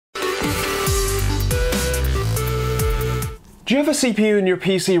Do you have a CPU in your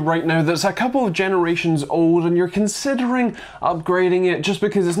PC right now that's a couple of generations old and you're considering upgrading it just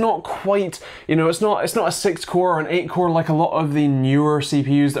because it's not quite, it's not a 6-core or an 8-core like a lot of the newer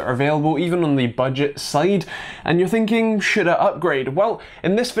CPUs that are available, even on the budget side, and you're thinking, should I upgrade? Well,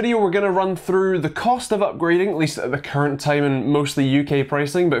 in this video we're going to run through the cost of upgrading, at least at the current time, and mostly UK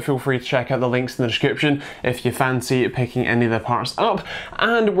pricing, but feel free to check out the links in the description if you fancy picking any of the parts up.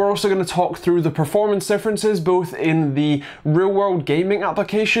 And we're also going to talk through the performance differences, both in the real-world gaming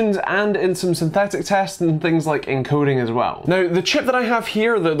applications and in some synthetic tests and things like encoding as well. Now, the chip that I have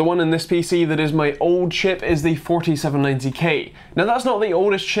here, the one in this PC that is my old chip, is the 4790K. Now, that's not the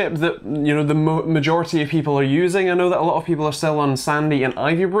oldest chip that, the majority of people are using. I know that a lot of people are still on Sandy and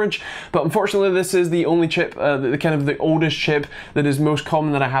Ivy Bridge, but unfortunately this is the only chip, the oldest chip that is most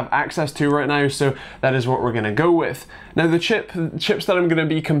common that I have access to right now, so that is what we're going to go with. Now, the chips that I'm going to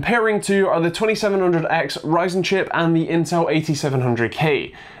be comparing to are the 2700X Ryzen chip and the Intel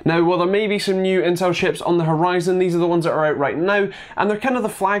 8700K. Now, while there may be some new Intel chips on the horizon, these are the ones that are out right now, and they're kind of the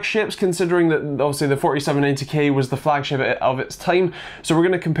flagships, considering that obviously the 4790K was the flagship of its time, so we're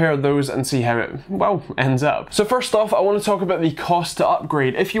going to compare those and see how it, well, ends up. So first off, I want to talk about the cost to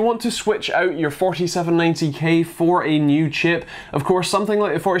upgrade. If you want to switch out your 4790K for a new chip, of course, something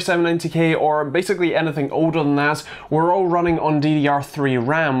like the 4790K or basically anything older than that, we're all running on DDR3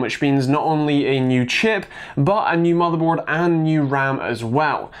 RAM, which means not only a new chip, but a new motherboard and new RAM as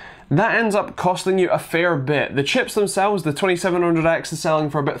well. That ends up costing you a fair bit. The chips themselves, the 2700X is selling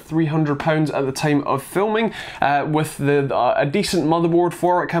for about £300 at the time of filming, with a decent motherboard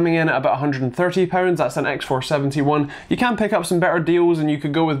for it coming in at about £130. That's an X471. You can pick up some better deals and you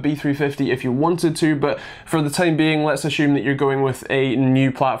could go with B350 if you wanted to, but for the time being, let's assume that you're going with a new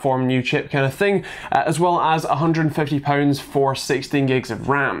platform, new chip kind of thing, as well as £150 for 16 gigs of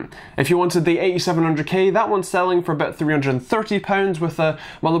RAM. If you wanted the 8700K, that one's selling for about £330 with a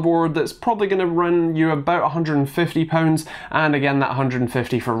motherboard that's probably going to run you about £150, and again that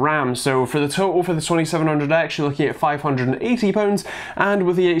 £150 for RAM. So for the total for the 2700X you're looking at £580, and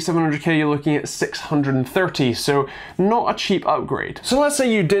with the 8700K you're looking at £630, so not a cheap upgrade. So let's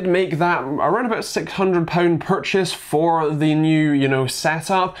say you did make that around about £600 purchase for the new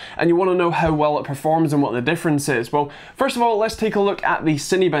setup, and you want to know how well it performs and what the difference is. Well, first of all, let's take a look at the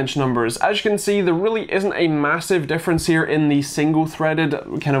CineBench numbers. As you can see, there really isn't a massive difference here in the single-threaded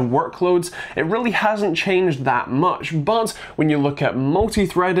kind of workloads. It really hasn't changed that much, but when you look at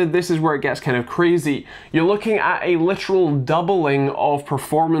multi-threaded, this is where it gets kind of crazy. You're looking at a literal doubling of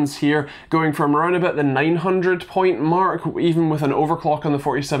performance here, going from around about the 900 point mark, even with an overclock on the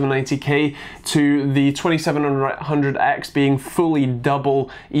 4790K, to the 2700X being fully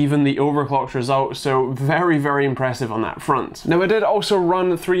double even the overclocked result, so very, very impressive on that front. Now, I did also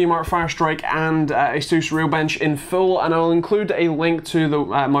run 3D Mark Firestrike and ASUS Realbench in full, and I'll include a link to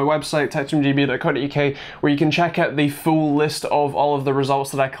my website, TechteamGB.co.uk, where you can check out the full list of all of the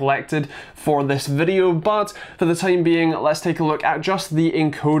results that I collected for this video. But for the time being, let's take a look at just the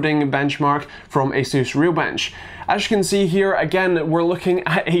encoding benchmark from ASUS Realbench. As you can see here, again, we're looking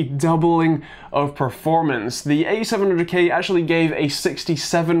at a doubling of performance. The 8700K actually gave a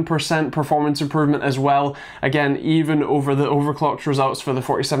 67% performance improvement as well, again, even over the overclocked results for the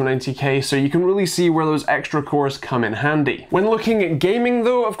 4790K, so you can really see where those extra cores come in handy. When looking at gaming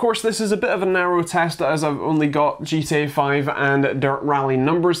though, of course, this is a bit of a narrow test as I've only got GTA 5 and Dirt Rally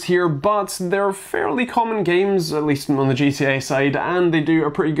numbers here, but they're fairly common games, at least on the GTA side, and they do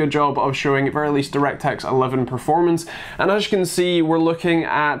a pretty good job of showing at very least DirectX 11 performance. And as you can see, we're looking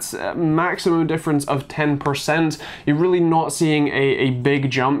at maximum difference of 10%. You're really not seeing a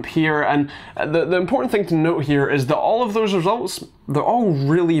big jump here, and the important thing to note here is that all of those results, they're all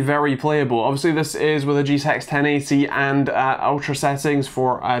really very playable. Obviously this is with a GTX 1080 and ultra settings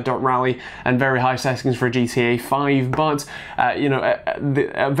for Dirt Rally and very high settings for GTA 5, but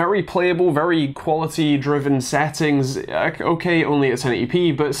very playable, very quality driven settings, okay, only at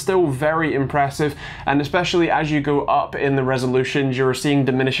 1080p, but still very impressive. And especially as you go up in the resolutions, you're seeing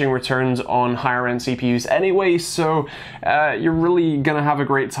diminishing returns on higher end CPUs anyway, so you're really gonna have a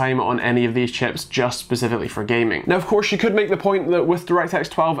great time on any of these chips just specifically for gaming. Now, of course, you could make the point that with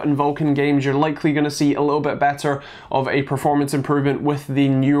DirectX 12 and Vulkan games, you're likely going to see a little bit better of a performance improvement with the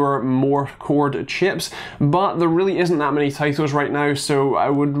newer, more cored chips, but there really isn't that many titles right now, so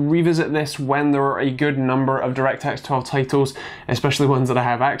I would revisit this when there are a good number of DirectX 12 titles, especially ones that I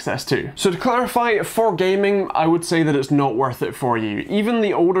have access to. So to clarify, for gaming, I would say that it's not worth it for you. Even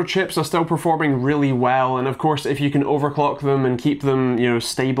the older chips are still performing really well, and of course, if you can overclock them and keep them,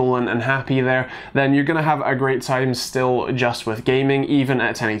 stable and happy there, then you're going to have a great time still just with gaming, even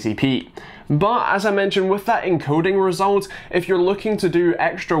at 1080p. But as I mentioned, with that encoding result, if you're looking to do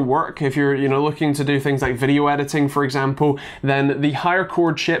extra work, if you're looking to do things like video editing, for example, then the higher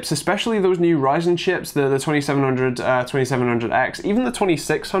core chips, especially those new Ryzen chips, the 2700, 2700X, even the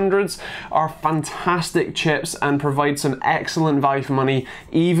 2600s, are fantastic chips and provide some excellent value for money,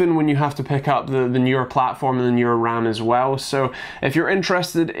 even when you have to pick up the newer platform and the newer RAM as well. So if you're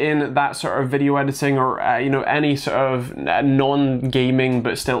interested in that sort of video editing or any sort of non-gaming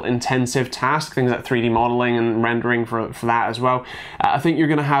but still intensive task, things like 3D modeling and rendering for that as well, I think you're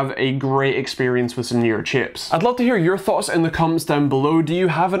going to have a great experience with some newer chips. I'd love to hear your thoughts in the comments down below. Do you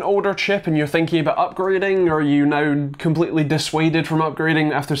have an older chip and you're thinking about upgrading? Or are you now completely dissuaded from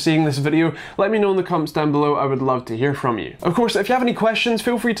upgrading after seeing this video? Let me know in the comments down below. I would love to hear from you. Of course, if you have any questions,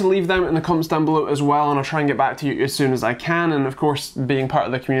 feel free to leave them in the comments down below as well, and I'll try and get back to you as soon as I can. And of course, being part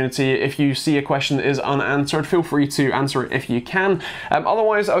of the community, if you see a question that is unanswered, feel free to answer it if you can.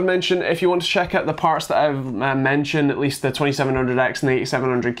 Otherwise, I would mention, if you want to check out the parts that I've mentioned, at least the 2700X and the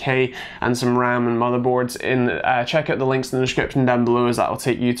 8700K and some RAM and motherboards, check out the links in the description down below, as that will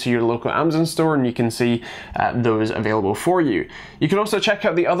take you to your local Amazon store and you can see those available for you. You can also check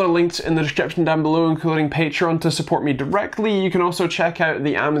out the other links in the description down below, including Patreon to support me directly. You can also check out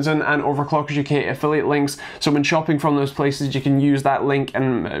the Amazon and Overclockers UK affiliate links, so when shopping from those places you can use that link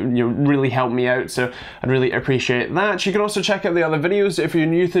and really help me out, so I'd really appreciate that. You can also check out the other videos. If you're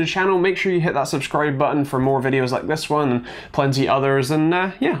new to the channel, make sure you hit that subscribe button for more videos like this one and plenty others. And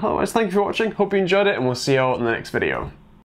yeah, otherwise, thank you for watching, hope you enjoyed it, and we'll see you all in the next video.